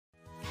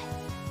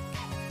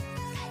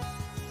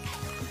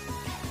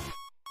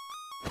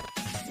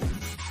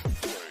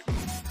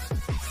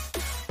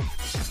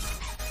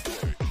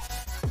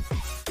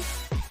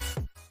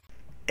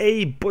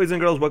Hey boys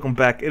and girls, welcome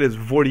back. It is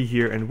Vortie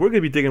here, and we're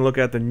going to be taking a look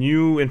at the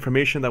new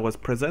information that was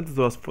presented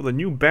to us for the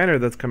new banner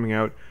that's coming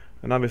out.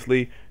 And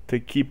obviously, to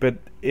keep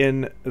it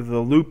in the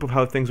loop of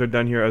how things are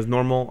done here as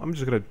normal, I'm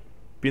just going to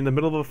be in the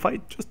middle of a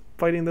fight, just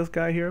fighting this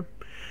guy here.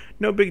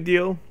 No big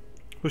deal.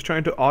 Was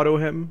trying to auto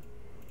him,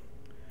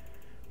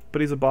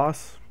 but he's a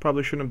boss.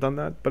 Probably shouldn't have done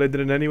that, but I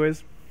did it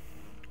anyways.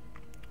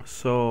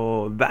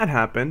 So that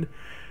happened.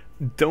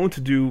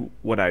 Don't do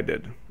what I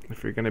did.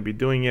 If you're going to be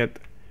doing it,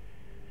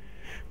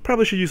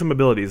 probably should use some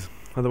abilities.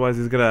 Otherwise,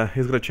 he's got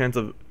a chance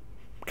of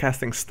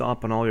casting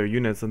stop on all your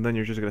units, and then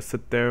you're just gonna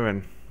sit there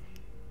and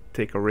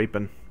take a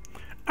raping.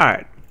 All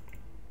right,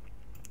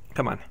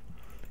 come on,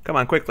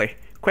 quickly.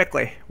 What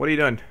are you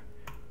doing?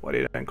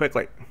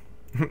 Quickly.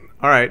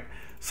 All right.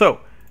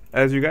 So,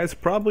 as you guys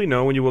probably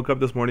know, when you woke up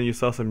this morning, you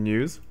saw some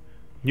news.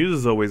 News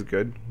is always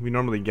good. We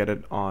normally get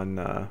it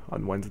on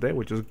Wednesday,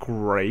 which is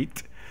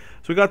great.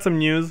 So we got some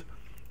news.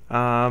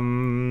 There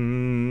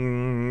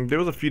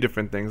was a few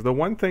different things. The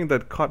one thing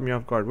that caught me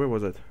off guard, where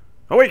was it?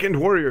 Awakened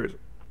Warriors!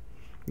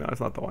 No,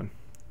 it's not the one.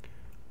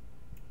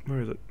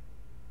 Where is it?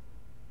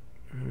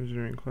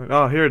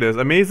 Oh, here it is.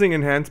 Amazing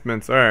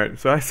enhancements. Alright,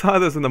 so I saw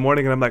this in the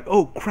morning and I'm like,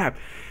 oh crap!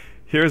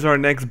 Here's our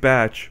next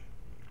batch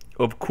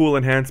of cool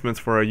enhancements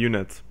for our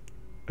units.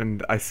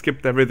 And I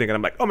skipped everything and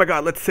I'm like, oh my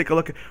god, let's take a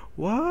look at...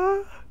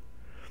 What?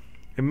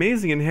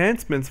 Amazing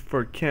enhancements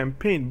for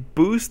campaign.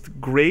 Boost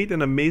great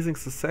and amazing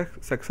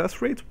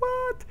success rates?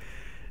 What?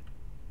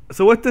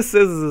 So what this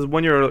is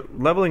when you're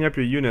leveling up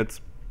your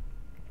units,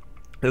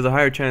 there's a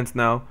higher chance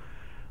now,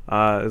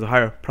 there's a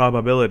higher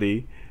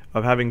probability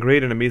of having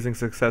great and amazing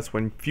success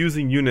when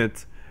fusing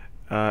units,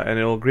 and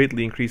it will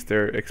greatly increase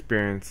their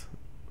experience.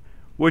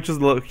 Which is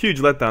a huge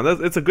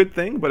letdown. It's a good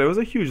thing, but it was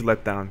a huge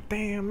letdown.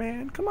 Damn,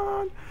 man, come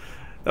on.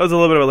 That was a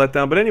little bit of a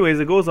letdown, but anyways,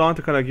 it goes on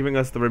to kind of giving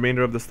us the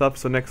remainder of the stuff.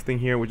 So next thing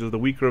here, which is the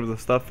weaker of the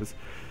stuff, is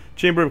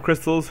Chamber of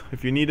Crystals.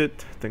 If you need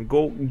it, then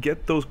go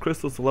get those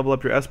crystals to level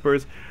up your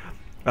espers.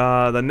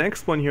 The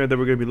next one here that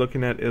we're going to be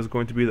looking at is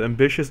going to be the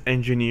Ambitious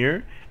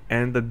Engineer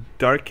and the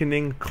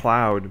Darkening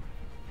Cloud.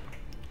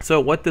 So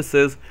what this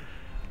is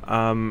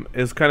kind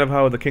of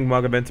how the King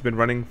Mog events have been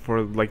running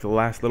for like the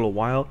last little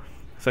while.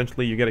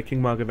 Essentially, you get a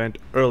King Mog event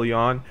early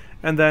on,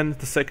 and then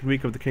the second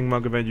week of the King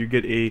Mog event, you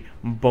get a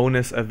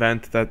bonus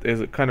event that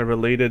is kind of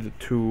related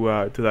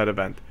to that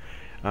event.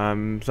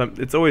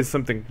 It's always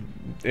something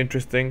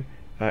interesting.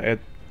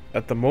 At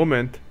the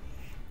moment,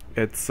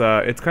 it's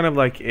kind of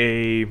like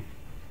a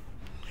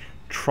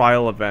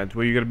trial event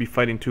where you're going to be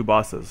fighting two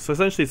bosses. So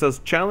essentially, it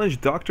says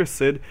challenge Dr.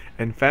 Sid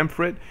and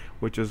Famfrit,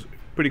 which is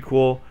pretty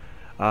cool.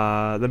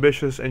 The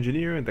Ambitious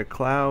Engineer and the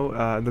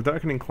Cloud, the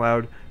Darkening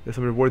Cloud. There's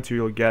some rewards here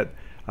you'll get.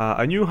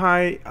 A new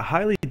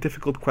highly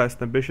difficult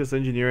quest, Ambitious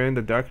Engineer and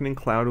the Darkening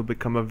Cloud, will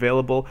become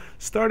available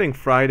starting this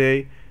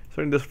Friday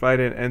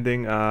and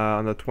ending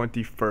on the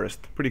 21st.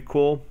 Pretty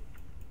cool.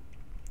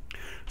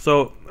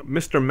 So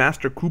Mr.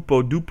 Master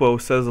Kupo Dupo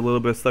says a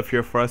little bit of stuff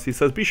here for us. He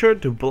says, be sure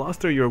to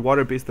bolster your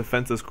water-based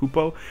defenses,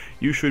 Kupo.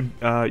 You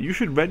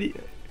should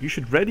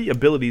ready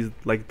abilities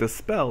like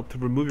Dispel to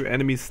remove your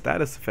enemy's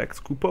status effects,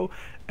 Kupo,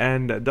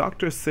 and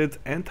Dr. Sid's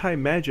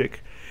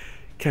anti-magic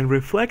can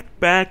reflect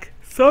back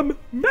some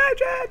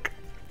magic.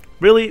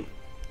 Really?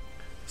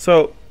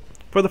 So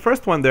for the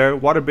first one there,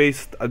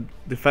 water-based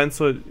defense.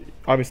 So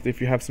obviously,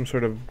 if you have some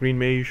sort of green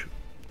mage,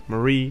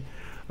 Marie,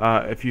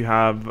 if you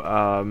have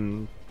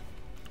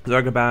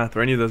Zargabath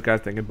or any of those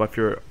guys that can buff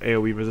your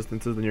AoE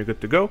resistances, then you're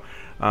good to go.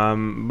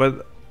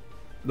 But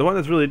the one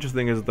that's really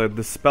interesting is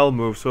the spell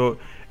move. So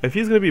if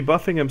he's going to be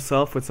buffing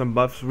himself with some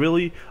buffs,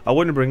 really, I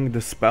wouldn't bring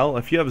the spell.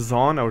 If you have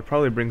Zon, I would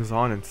probably bring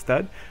Zon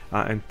instead,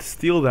 and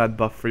steal that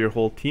buff for your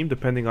whole team,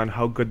 depending on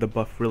how good the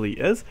buff really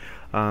is.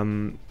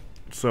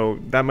 So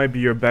that might be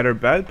your better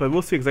bet, but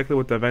we'll see exactly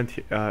what the event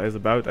is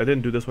about. I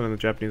didn't do this one in the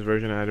Japanese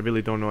version, and I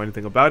really don't know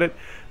anything about it.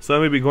 So I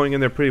may be going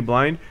in there pretty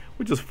blind,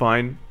 which is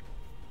fine.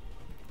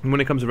 And when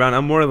it comes around,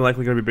 I'm more than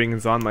likely going to be bringing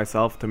Zon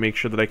myself to make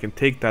sure that I can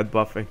take that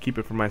buff and keep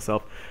it for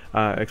myself,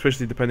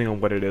 especially depending on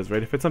what it is,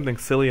 right? If it's something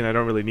silly and I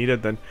don't really need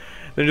it, then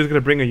I'm just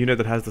going to bring a unit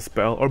that has the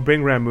spell, or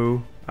bring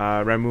Ramu.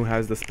 Ramu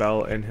has the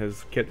spell in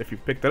his kit. If you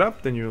picked it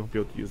up, then you'll be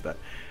able to use that.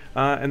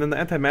 And then the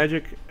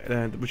anti-magic,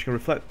 which can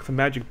reflect some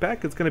magic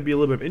back, it's going to be a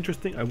little bit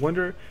interesting. I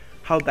wonder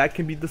how that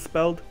can be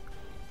dispelled,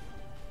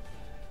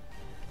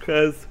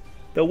 because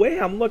the way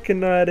I'm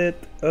looking at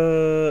it,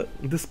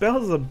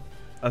 dispel is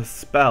a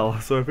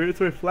spell, so if it's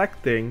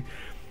reflecting,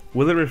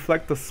 will it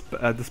reflect the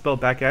spell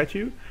back at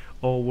you,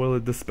 or will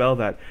it dispel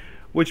that?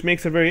 Which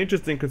makes it very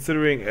interesting,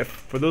 considering if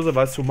for those of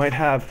us who might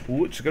have,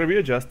 which is going to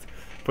readjust,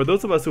 for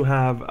those of us who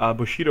have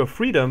Bushido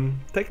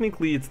Freedom,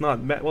 technically it's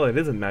not, well, it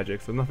isn't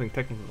magic, so nothing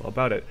technical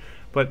about it,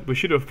 but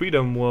Bushido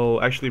Freedom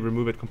will actually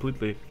remove it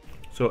completely.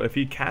 So if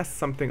he casts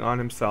something on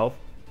himself,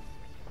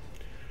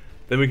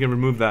 then we can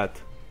remove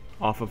that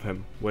off of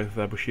him with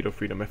Bushido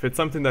Freedom. If it's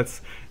something that's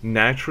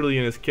naturally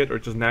in his kit or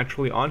just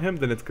naturally on him,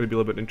 then it's going to be a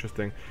little bit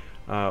interesting.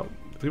 It's going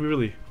to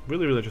be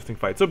really interesting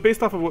fight. So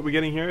based off of what we're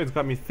getting here, it's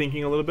got me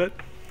thinking a little bit.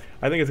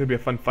 I think it's going to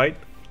be a fun fight.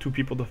 Two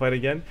people to fight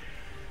again.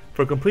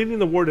 For completing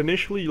the ward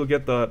initially, you'll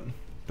get the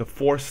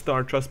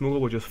 4-star Trust Moogle,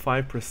 which is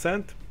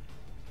 5%.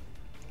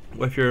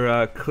 If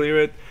you clear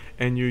it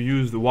and you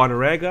use the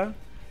Waterega,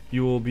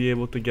 you will be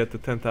able to get the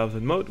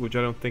 10,000 moat, which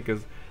I don't think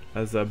is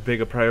as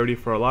big a priority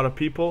for a lot of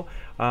people.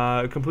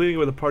 Completing it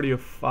with a party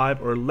of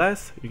 5 or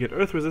less, you get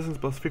Earth Resistance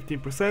plus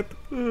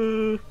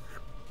 15%.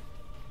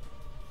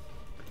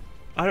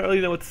 I don't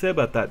really know what to say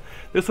about that.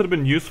 This would have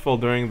been useful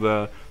during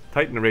the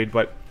Titan raid,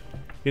 but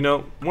you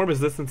know, more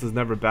resistance is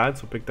never bad,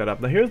 so pick that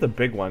up. Now here's the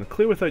big one.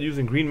 Clear without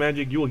using green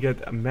magic, you will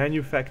get a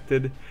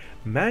manufactured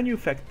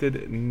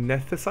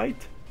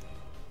Nethicite.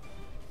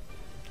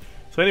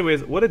 So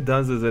anyways, what it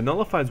does is it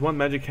nullifies one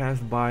magic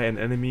cast by an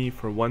enemy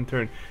for 1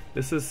 turn.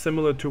 This is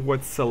similar to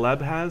what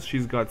Celeb has.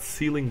 She's got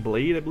Sealing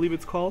Blade, I believe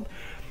it's called.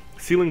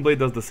 Sealing Blade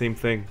does the same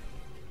thing.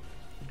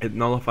 It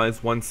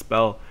nullifies one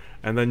spell,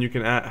 and then you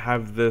can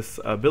have this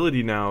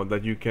ability now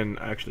that you can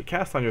actually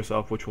cast on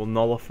yourself, which will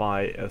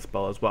nullify a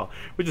spell as well.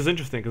 Which is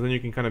interesting, because then you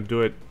can kind of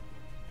do it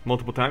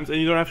multiple times,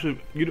 and you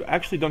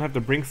actually don't have to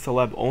bring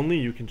Celeb only,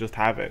 you can just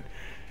have it,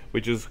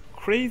 which is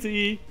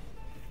crazy.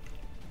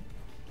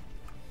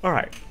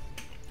 Alright.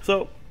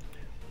 So,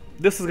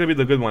 this is going to be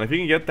the good one. If you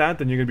can get that,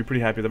 then you're going to be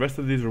pretty happy. The rest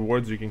of these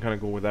rewards you can kind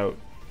of go without.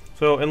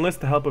 So,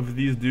 enlist the help of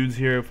these dudes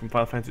here from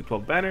Final Fantasy XII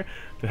banner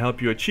to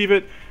help you achieve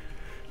it.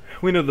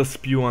 We know the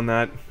spew on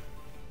that.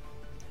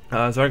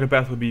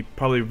 Zargopath would be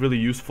probably really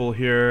useful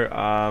here.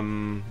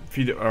 If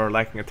you are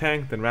lacking a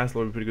tank, then Razzler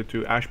would be pretty good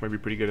too. Ash might be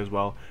pretty good as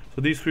well.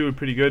 So these 3 would be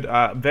pretty good.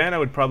 Van I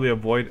would probably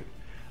avoid,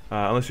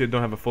 unless you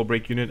don't have a full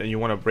break unit and you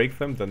want to break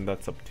them, then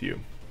that's up to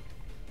you.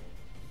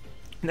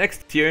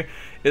 Next tier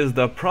is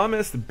the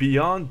Promised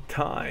Beyond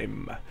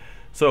Time.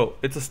 So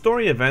it's a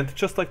story event,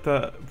 just like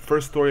the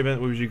first story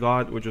event which you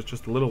got, which was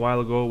just a little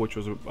while ago, which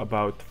was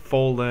about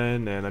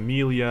Folan and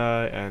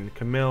Amelia and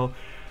Camille.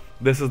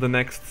 This is the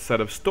next set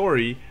of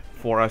story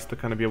for us to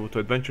kind of be able to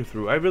adventure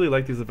through. I really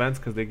like these events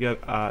because they get,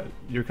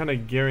 you're kind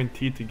of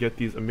guaranteed to get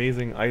these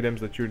amazing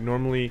items that you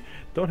normally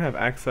don't have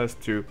access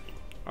to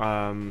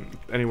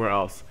anywhere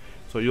else.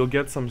 So you'll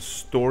get some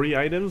story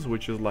items,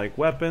 which is like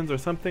weapons or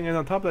something, and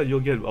on top of that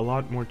you'll get a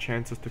lot more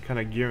chances to kind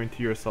of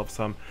guarantee yourself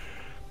some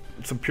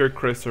pure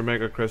crits or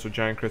mega crits or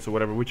giant crits or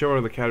whatever,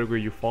 whichever the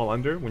category you fall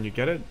under. When you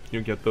get it,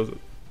 you'll get those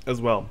as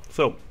well.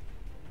 So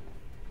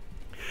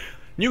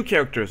new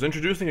characters,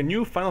 introducing a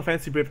new Final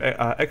Fantasy Brave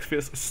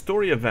Exvius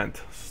story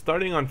event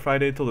starting on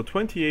Friday till the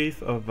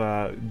 28th of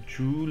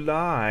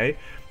July.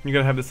 You're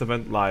gonna have this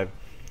event live.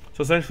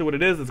 So essentially what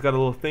it is, it's got a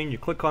little thing, you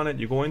click on it,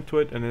 you go into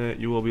it, and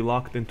then you will be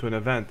locked into an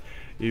event.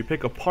 You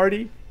pick a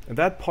party, and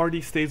that party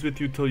stays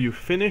with you till you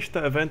finish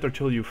the event or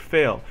till you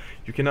fail.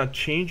 You cannot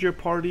change your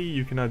party,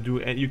 you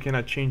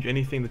cannot change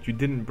anything that you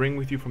didn't bring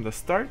with you from the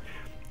start.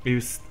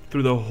 It's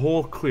through the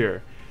whole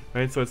clear,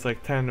 right? So it's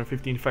like 10 or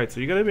 15 fights. So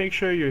you gotta make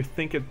sure you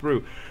think it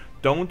through.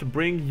 Don't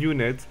bring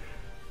units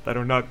that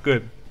are not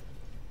good.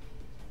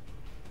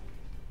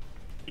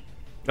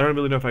 I don't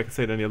really know if I can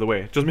say it any other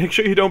way. Just make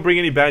sure you don't bring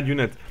any bad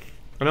units.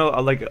 I know,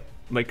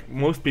 like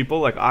most people,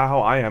 like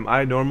how I am,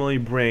 I normally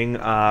bring,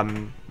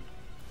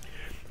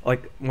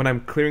 like when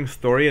I'm clearing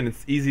story and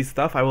it's easy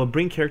stuff, I will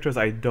bring characters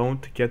I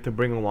don't get to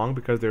bring along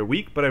because they're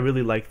weak, but I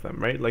really like them,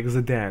 right? Like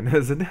Zidane.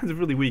 Zidane's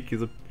really weak,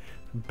 he's a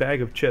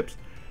bag of chips.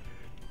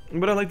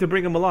 But I like to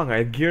bring him along.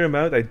 I gear him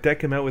out, I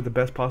deck him out with the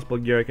best possible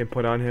gear I can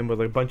put on him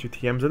with like a bunch of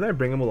TMs, and then I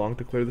bring him along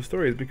to clear the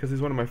stories because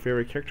he's one of my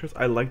favorite characters.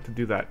 I like to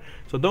do that.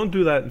 So don't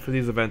do that for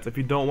these events if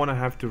you don't want to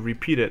have to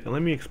repeat it. And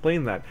let me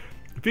explain that.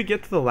 If you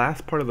get to the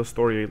last part of the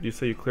story, you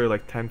say you clear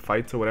like 10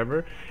 fights or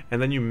whatever,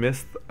 and then you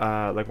missed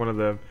like one of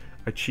the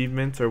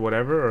achievements or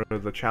whatever, or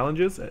the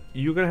challenges,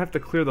 you're gonna have to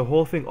clear the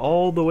whole thing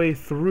all the way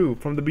through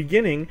from the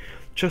beginning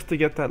just to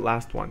get that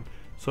last one.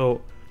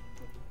 So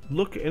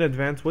look in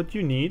advance what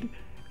you need,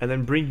 and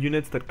then bring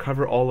units that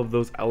cover all of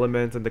those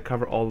elements and to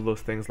cover all of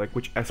those things, like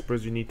which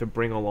espers you need to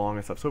bring along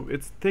and stuff. So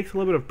it takes a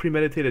little bit of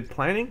premeditated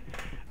planning.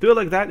 Do it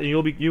like that and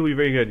you'll be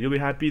very good. You'll be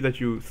happy that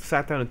you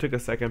sat down and took a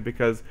second,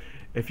 because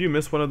if you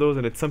miss one of those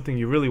and it's something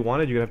you really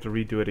wanted, you're gonna have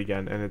to redo it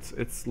again, and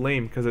it's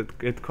lame because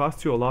it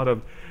costs you a lot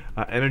of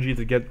energy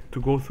to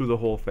go through the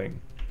whole thing.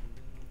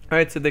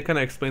 Alright, so they kind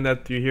of explain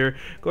that to you here.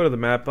 Go to the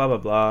map, blah blah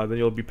blah, then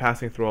you'll be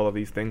passing through all of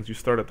these things. You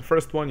start at the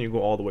first one, you go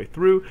all the way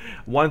through.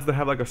 Ones that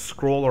have like a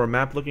scroll or a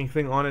map looking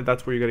thing on it,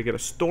 that's where you're going to get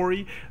a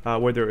story.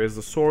 Where there is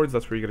the swords,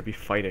 that's where you're going to be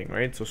fighting,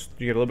 right? So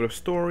you get a little bit of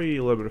story,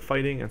 a little bit of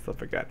fighting, and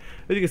stuff like that.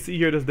 As you can see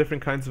here, there's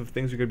different kinds of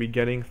things you're going to be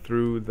getting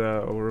through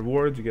the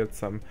rewards. You get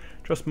some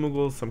Trust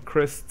Moogles, some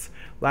Crysts,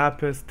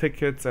 Lapis,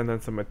 tickets, and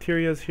then some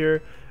Materias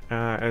here.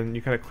 And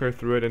you kind of clear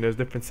through it, and there's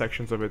different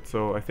sections of it.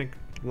 So I think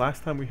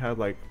last time we had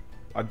like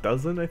a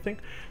dozen, I think.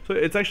 So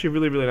it's actually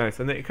really nice,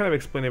 and they kind of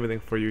explain everything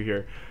for you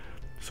here.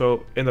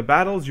 So in the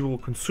battles you will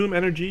consume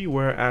energy,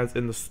 whereas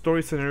in the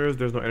story scenarios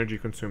there's no energy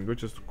consumed,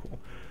 which is cool.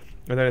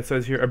 And then it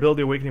says here,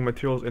 ability awakening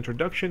materials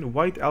introduction.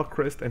 White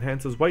Alchrist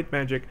enhances white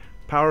magic.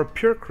 Power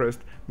Pure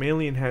Christ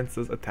mainly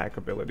enhances attack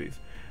abilities.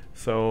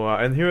 So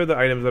and here are the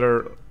items that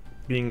are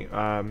being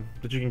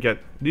that you can get.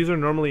 These are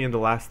normally in the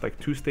last like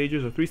 2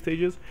 stages or 3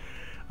 stages.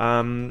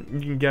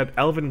 You can get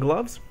Elven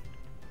Gloves.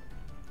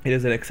 It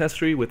is an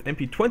accessory with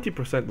MP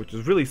 20%, which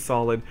is really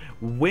solid.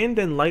 Wind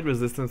and light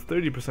resistance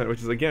 30%,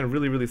 which is again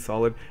really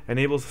solid.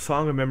 Enables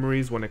Song of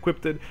Memories when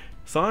equipped.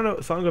 Song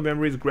of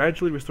Memories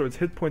gradually restores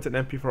hit points and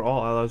MP for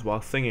all allies while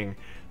singing.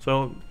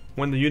 So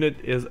when the unit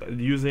is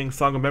using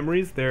Song of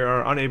Memories, they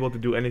are unable to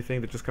do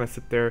anything. They just kind of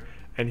sit there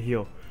and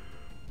heal.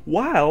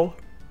 Wow,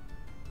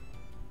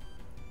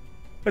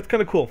 that's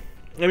kind of cool.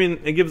 I mean,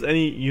 it gives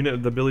any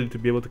unit the ability to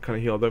be able to kind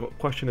of heal. The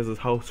question is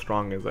how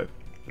strong is it?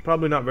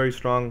 Probably not very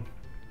strong.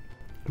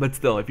 But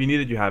still, if you need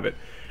it, you have it.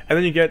 And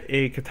then you get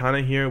a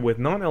katana here with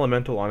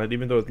non-elemental on it,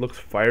 even though it looks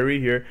fiery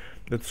here.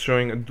 That's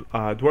showing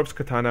a dwarf's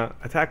katana,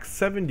 attack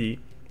 70,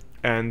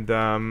 and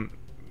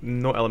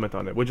no element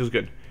on it, which is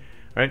good.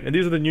 Right? And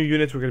these are the new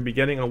units we're going to be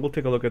getting, and we'll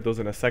take a look at those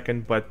in a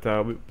second. But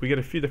we get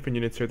a few different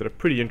units here that are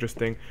pretty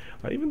interesting.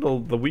 Even though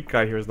the weak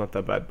guy here is not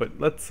that bad.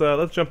 But let's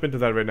jump into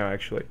that right now,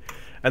 actually.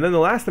 And then the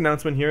last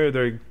announcement here,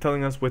 they're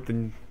telling us with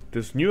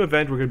this new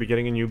event, we're going to be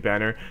getting a new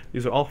banner.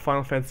 These are all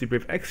Final Fantasy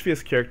Brave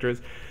Exvius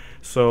characters.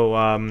 So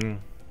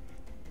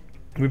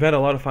we've had a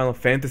lot of Final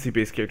Fantasy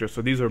based characters,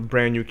 so these are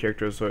brand new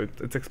characters, so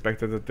it's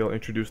expected that they'll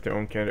introduce their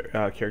own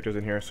characters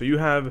in here. So you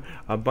have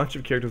a bunch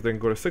of characters that can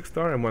go to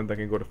 6-star and one that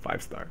can go to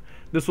 5-star.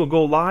 This will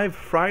go live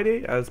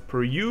Friday as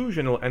per usual,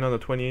 and it'll end on the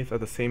 28th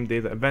at the same day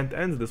the event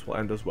ends. This will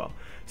end as well.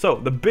 So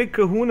the big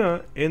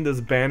kahuna in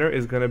this banner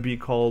is going to be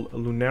called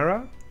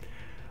Lunera.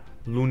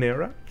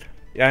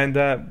 And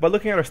by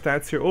looking at her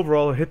stats here,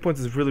 overall her hit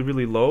points is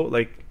really low.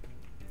 Like,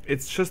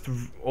 it's just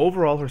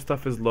overall her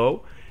stuff is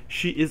low.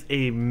 She is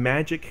a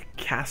magic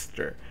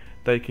caster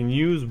that can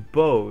use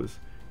bows.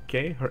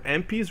 Okay, her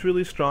MP is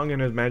really strong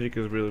and her magic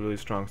is really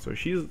strong. So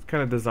she's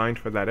kind of designed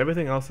for that.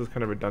 Everything else is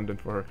kind of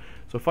redundant for her.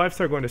 So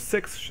 5-star going to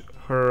 6.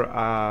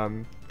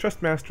 Her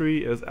trust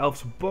mastery is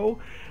Elf's Bow.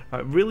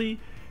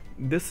 Really,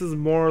 this is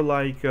more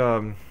like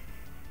for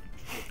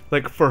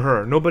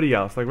her, nobody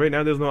else. Like right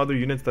now, there's no other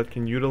units that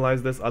can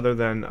utilize this other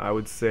than I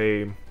would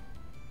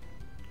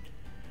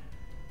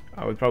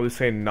probably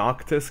say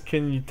Noctis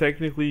can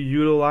technically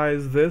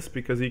utilize this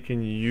because he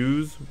can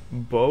use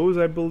bows,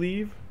 I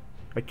believe.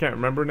 I can't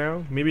remember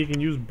now. Maybe he can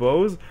use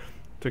bows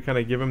to kind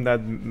of give him that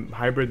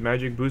hybrid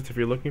magic boost if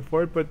you're looking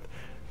for it, but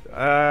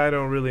I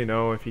don't really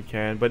know if he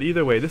can. But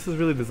either way, this is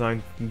really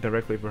designed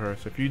directly for her.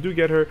 So if you do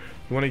get her,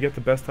 you want to get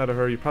the best out of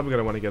her, you're probably going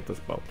to want to get this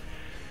bow.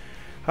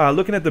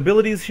 Looking at the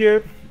abilities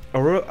here,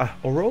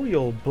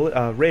 Auroral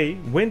Ray,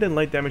 wind and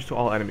light damage to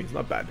all enemies,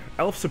 not bad.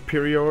 Elf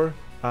Superior,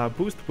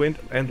 boost wind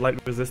and light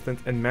resistance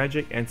and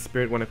magic and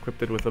spirit when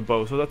equipped with a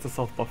bow. So that's a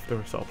self buff to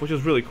herself, which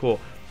is really cool.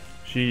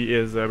 She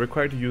is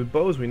required to use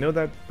bows, we know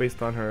that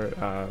based on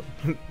her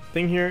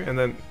thing here, and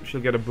then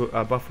she'll get a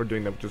buff for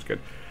doing that, which is good.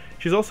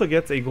 She also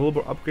gets a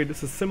global upgrade.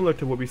 This is similar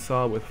to what we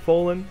saw with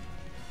Fallen.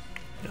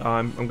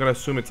 I'm going to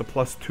assume it's a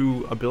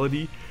 +2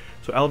 ability.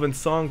 So Elven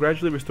Song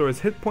gradually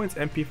restores hit points,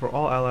 MP for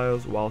all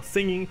allies while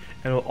singing,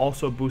 and will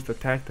also boost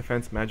attack,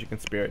 defense, magic,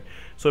 and spirit.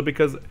 So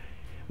because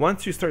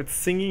once you start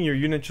singing, your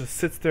unit just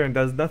sits there and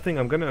does nothing,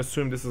 I'm going to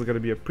assume this is going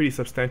to be a pretty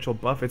substantial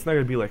buff. It's not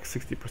going to be like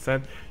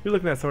 60%. You're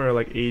looking at somewhere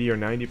like 80 or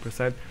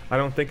 90%. I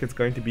don't think it's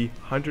going to be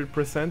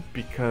 100%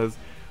 because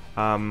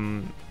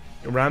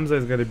Ramza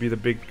is going to be the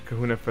big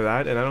kahuna for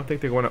that, and I don't think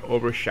they want to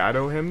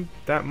overshadow him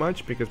that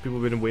much because people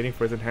have been waiting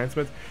for his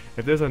enhancements.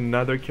 If there's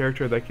another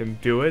character that can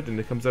do it and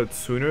it comes out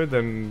sooner,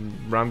 then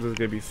Ramza is going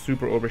to be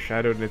super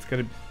overshadowed and it's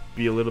going to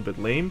be a little bit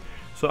lame.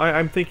 So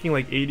I'm thinking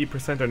like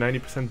 80% or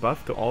 90%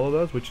 buff to all of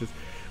those, which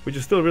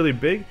is still really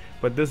big,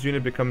 but this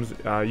unit becomes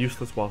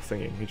useless while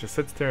singing. He just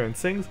sits there and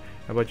sings,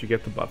 but you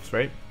get the buffs,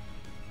 right?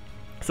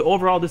 So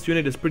overall, this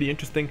unit is pretty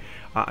interesting.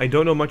 I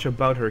don't know much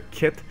about her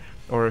kit,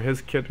 or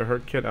his kit, or her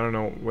kit. I don't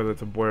know whether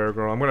it's a boy or a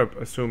girl. I'm going to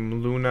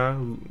assume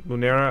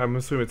Lunera. I'm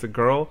assuming it's a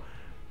girl.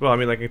 Well, I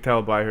mean, I can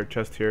tell by her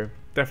chest here.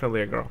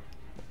 Definitely a girl.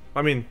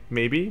 I mean,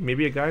 maybe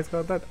a guy's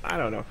got that. I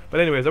don't know.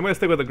 But anyways, I'm going to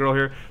stick with the girl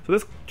here. So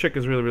this chick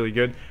is really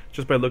good.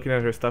 Just by looking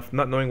at her stuff,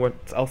 not knowing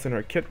what's else in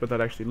her kit without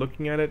actually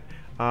looking at it.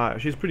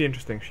 She's pretty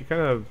interesting. She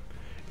kind of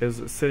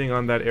is sitting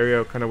on that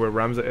area kind of where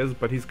Ramza is,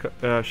 but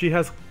she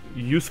has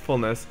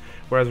usefulness,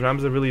 whereas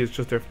Ramza really is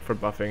just there for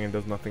buffing and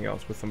does nothing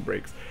else with some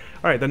breaks.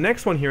 Alright, the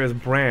next one here is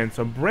Bran.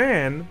 So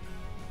Bran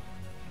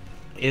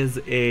is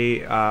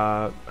a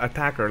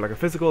attacker, like a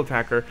physical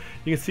attacker.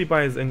 You can see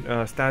by his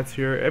stats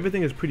here,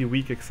 everything is pretty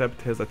weak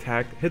except his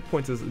attack. Hit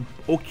points is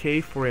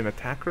okay for an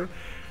attacker,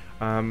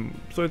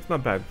 so it's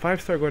not bad.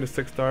 5-star going to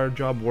 6-star.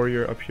 Job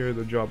warrior up here,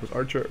 the job is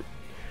archer.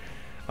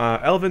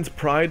 Elven's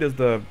Pride is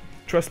the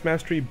trust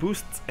mastery,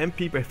 boosts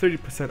MP by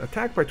 30%,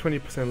 attack by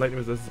 20%, lightning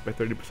resistance by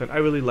 30%. I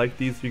really like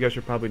these. You guys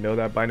should probably know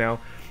that by now.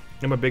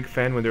 I'm a big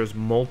fan when there's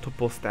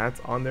multiple stats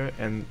on there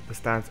and the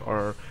stats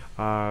are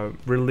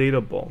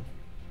relatable.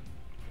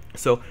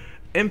 So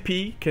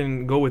MP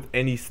can go with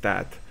any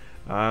stat.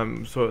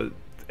 So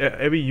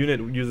every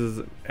unit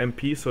uses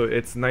MP, so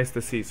it's nice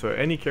to see. So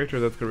any character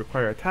that's going to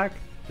require attack,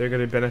 they're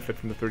going to benefit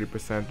from the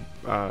 30%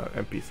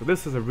 MP. So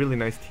this is a really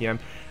nice TM.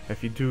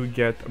 If you do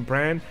get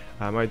Bran,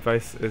 my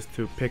advice is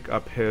to pick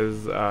up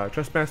his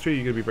Trust Mastery.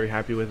 You're going to be very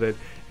happy with it.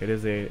 It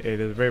is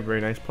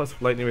very nice. Plus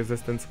lightning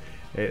resistance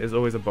is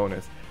always a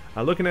bonus.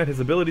 Looking at his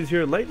abilities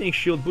here, Lightning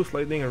Shield boosts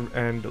lightning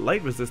and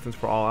light resistance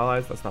for all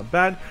allies. That's not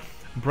bad.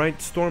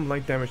 Bright Storm,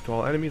 light damage to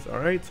all enemies.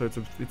 Alright, so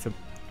it's a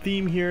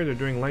theme here. They're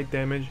doing light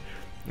damage.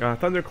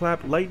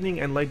 Thunderclap, lightning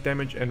and light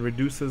damage, and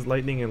reduces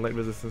lightning and light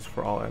resistance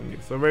for all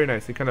enemies. So very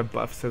nice. He kind of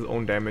buffs his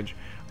own damage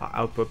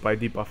output by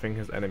debuffing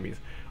his enemies.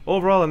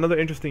 Overall, another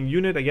interesting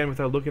unit. Again,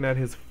 without looking at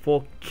his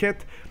full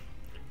kit,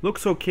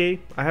 looks okay.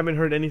 I haven't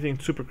heard anything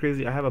super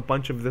crazy. I have a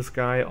bunch of this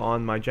guy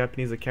on my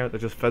Japanese account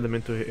that just fed them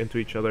into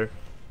each other.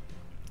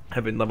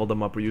 Haven't leveled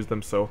them up or used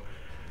them, so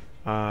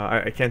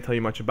I can't tell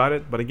you much about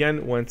it. But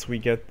again, once we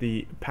get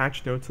the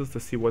patch notices to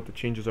see what the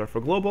changes are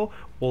for global,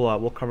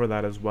 we'll cover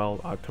that as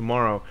well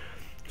tomorrow.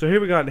 So here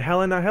we got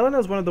Helena. Helena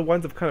is one of the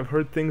ones I've kind of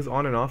heard things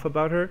on and off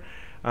about her.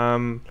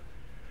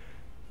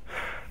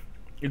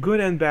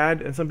 Good and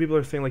bad, and some people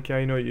are saying like, yeah,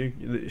 you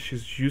know,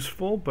 she's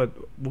useful, but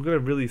we're gonna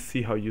really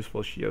see how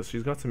useful she is.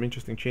 She's got some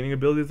interesting chaining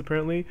abilities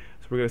apparently,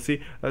 so we're gonna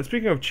see.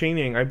 Speaking of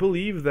chaining, I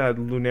believe that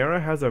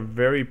Lunera has a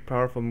very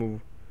powerful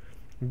move.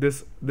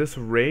 This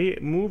Ray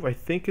move, I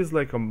think, is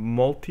like a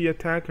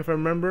multi-attack, if I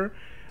remember.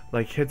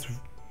 Like, hits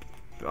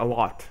a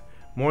lot.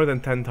 More than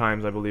 10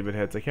 times, I believe it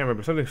hits. I can't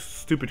remember. Something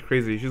stupid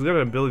crazy. She's got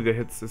an ability that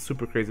hits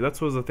super crazy. That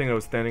was the thing that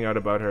was standing out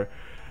about her.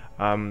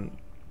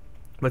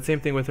 But same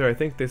thing with her. I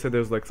think they said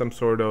there's like some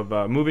sort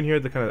of move in here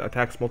that kind of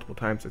attacks multiple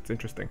times. It's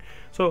interesting.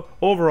 So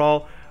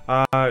overall,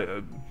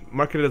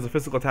 marketed as a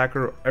physical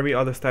attacker, every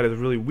other stat is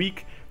really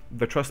weak.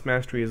 The Trust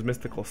Mastery is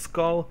Mystical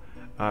Skull,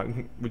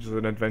 which is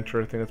an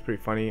adventure thing that's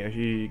pretty funny.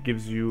 He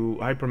gives you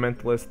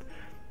Hypermentalist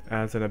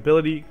as an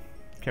ability.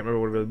 Can't remember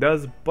what it really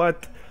does,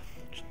 but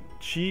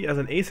she, as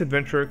an ace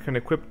adventurer, can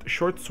equip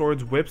short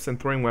swords, whips, and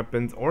throwing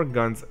weapons or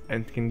guns,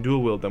 and can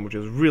dual wield them, which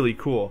is really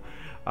cool.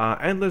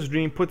 Endless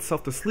Dream puts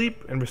self to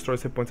sleep and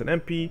restores hit points and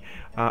MP.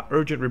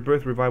 Urgent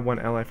Rebirth, revive one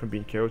ally from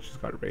being KO'd. She's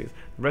got raised.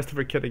 The rest of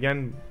her kit,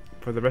 again,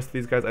 for the rest of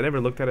these guys, I never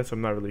looked at it, so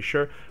I'm not really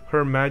sure.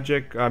 Her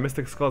magic,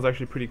 Mystic Skull, is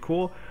actually pretty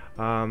cool.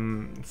 So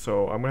I'm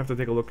gonna have to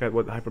take a look at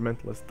what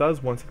Hypermentalist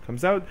does once it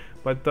comes out.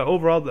 But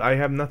overall, I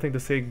have nothing to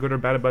say good or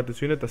bad about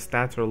this unit. The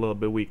stats are a little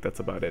bit weak. That's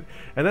about it.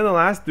 And then the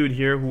last dude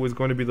here, who is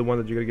going to be the one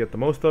that you're gonna get the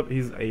most of,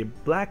 he's a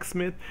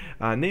blacksmith.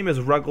 Name is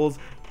Ruggles.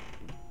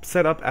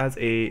 Set up as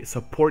a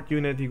support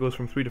unit. He goes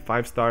from 3 to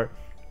 5 star.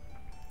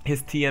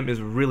 His TM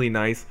is really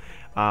nice.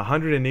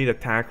 108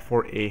 attack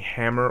for a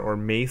hammer or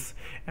mace.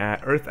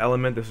 Earth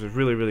element, this is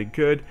really, really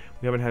good.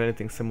 We haven't had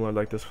anything similar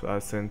like this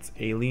since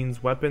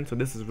Aileen's weapon, so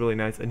this is really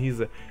nice. And he's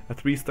a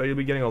 3-star. You'll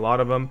be getting a lot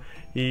of them.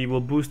 He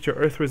will boost your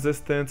earth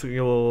resistance.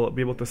 You'll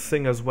be able to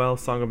sing as well,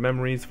 Song of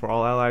Memories for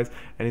all allies.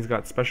 And he's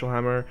got Special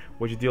Hammer,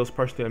 which deals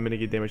partially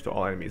unmitigated damage to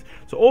all enemies.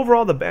 So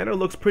overall, the banner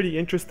looks pretty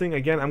interesting.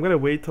 Again, I'm going to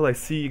wait till I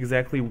see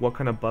exactly what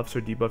kind of buffs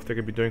or debuffs they're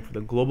going to be doing for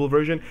the global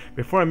version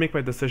before I make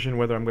my decision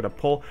whether I'm going to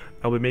pull.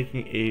 I'll be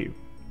making a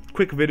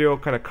quick video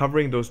kind of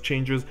covering those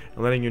changes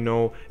and letting you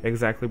know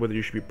exactly whether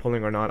you should be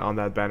pulling or not on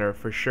that banner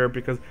for sure,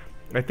 because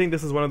I think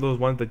this is one of those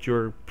ones that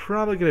you're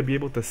probably going to be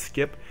able to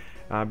skip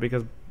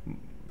because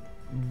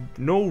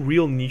no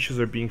real niches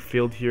are being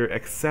filled here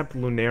except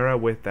Lunera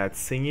with that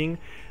singing.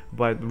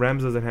 But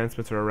Ramza's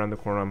enhancements are around the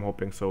corner, I'm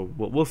hoping, so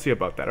we'll see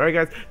about that. Alright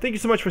guys, thank you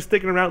so much for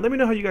sticking around. Let me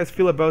know how you guys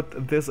feel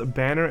about this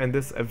banner and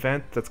this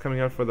event that's coming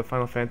out for the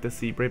Final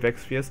Fantasy Brave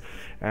Exvius.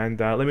 And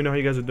let me know how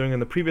you guys are doing in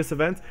the previous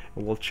event,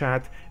 and we'll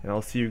chat, and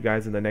I'll see you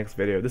guys in the next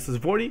video. This is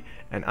Vortie,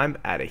 and I'm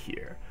out of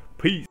here.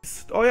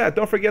 Peace. Oh yeah,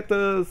 don't forget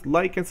to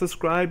like and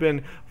subscribe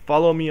and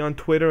follow me on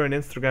Twitter and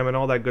Instagram and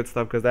all that good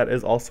stuff, because that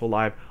is also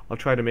live. I'll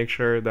try to make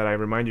sure that I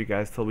remind you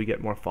guys till we get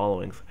more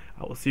followings.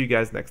 I will see you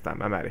guys next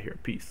time. I'm out of here.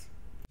 Peace.